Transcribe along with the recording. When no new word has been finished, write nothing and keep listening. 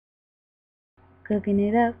Cooking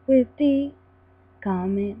it up with D.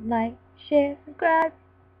 Comment, like, share, subscribe.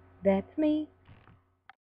 That's me.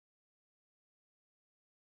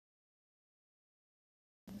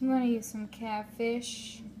 I'm going to use some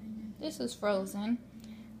catfish. This is frozen,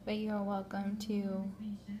 but you're welcome to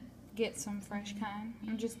get some fresh kind.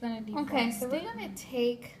 I'm just going to defrost it. Okay, so we're going to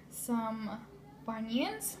take some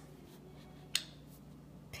Funyuns,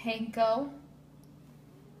 panko,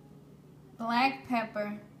 black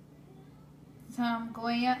pepper, some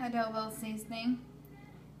Goya adobo seasoning,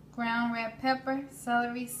 ground red pepper,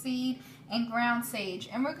 celery seed, and ground sage.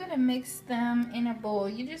 And we're going to mix them in a bowl.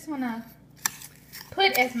 You just want to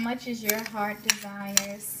put as much as your heart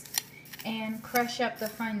desires and crush up the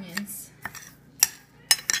Funyuns.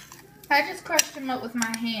 I just crushed them up with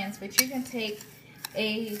my hands, but you can take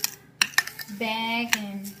a bag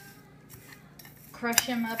and crush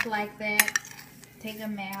them up like that. Take a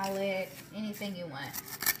mallet, anything you want,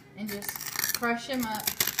 and just crush them up.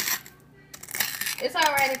 It's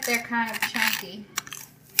alright if they're kind of chunky.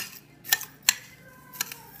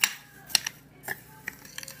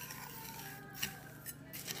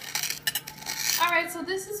 Alright, so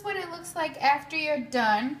this is what it looks like after you're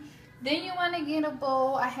done. Then you want to get a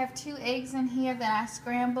bowl. I have 2 eggs in here that I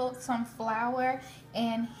scrambled, some flour,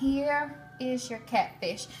 and here is your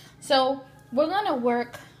catfish. So we're gonna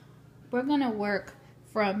work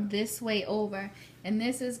from this way over, and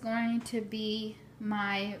this is going to be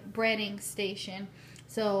my breading station.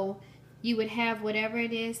 So you would have whatever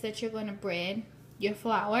it is that you're going to bread, your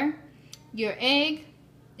flour, your egg,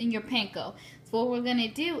 and your panko. So what we're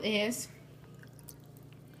gonna do is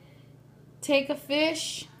take a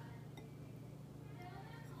fish,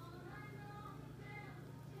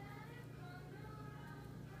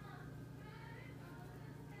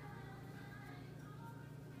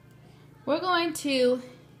 we're going to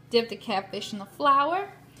dip the catfish in the flour,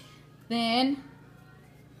 then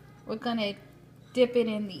we're going to dip it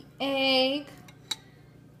in the egg,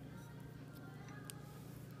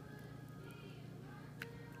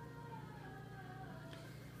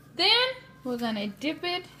 then we're going to dip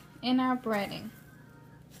it in our breading.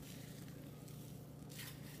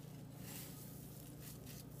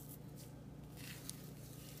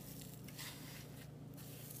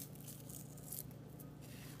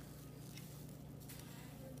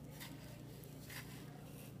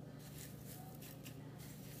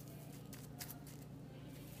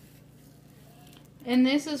 And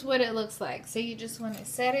this is what it looks like. So you just want to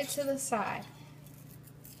set it to the side.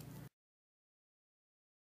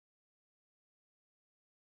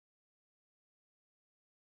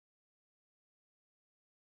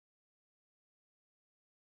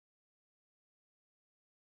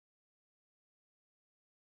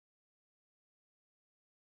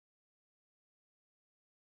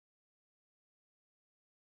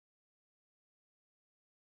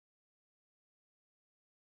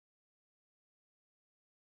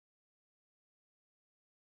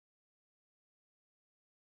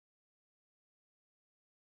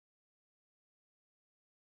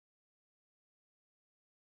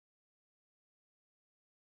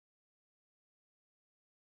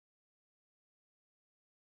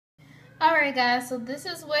 Alright guys, so this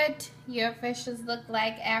is what your fishes look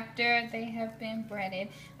like after they have been breaded.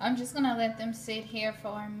 I'm just going to let them sit here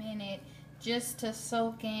for a minute just to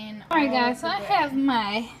soak in. Alright guys, so I have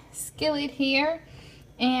my skillet here,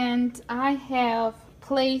 and I have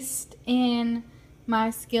placed in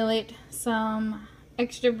my skillet some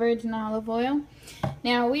extra virgin olive oil.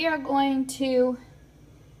 Now we are going to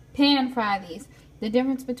pan fry these. The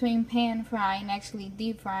difference between pan frying and actually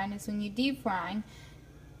deep frying is when you're deep frying,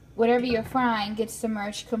 whatever you're frying gets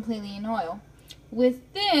submerged completely in oil. With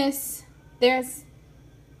this, there's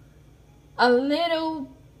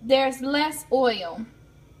less oil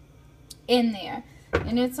in there,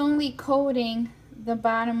 and it's only coating the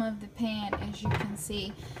bottom of the pan, as you can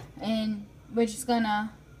see. And we're just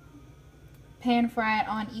gonna pan fry it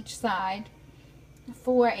on each side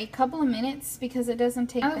for a couple of minutes because it doesn't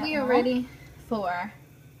take that long. Now we are ready for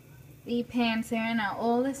the pan searing. Now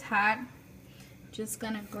oil is hot. Just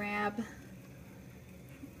gonna grab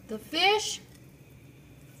the fish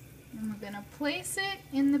and we're gonna place it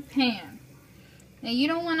in the pan. Now you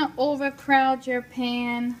don't want to overcrowd your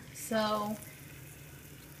pan, so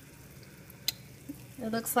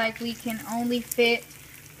it looks like we can only fit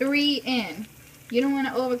 3 in. You don't want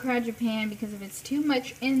to overcrowd your pan because if it's too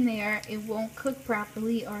much in there, it won't cook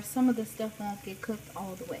properly, or some of the stuff won't get cooked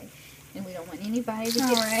all the way. And we don't want anybody to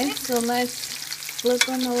get sick. So let's flip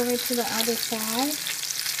them over to the other side.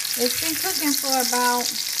 It's been cooking for about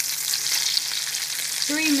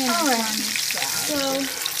 3 minutes on each side. So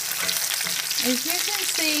as you can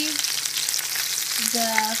see,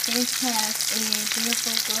 The fish has a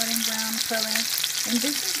beautiful golden brown color, and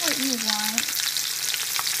this is what you want.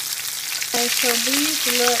 Okay, so these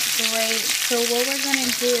look great. So what we're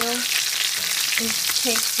gonna do is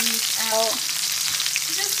take these out.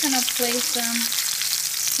 I'm just gonna place them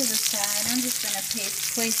to the side. I'm just gonna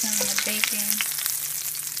place them in a baking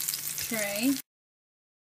tray.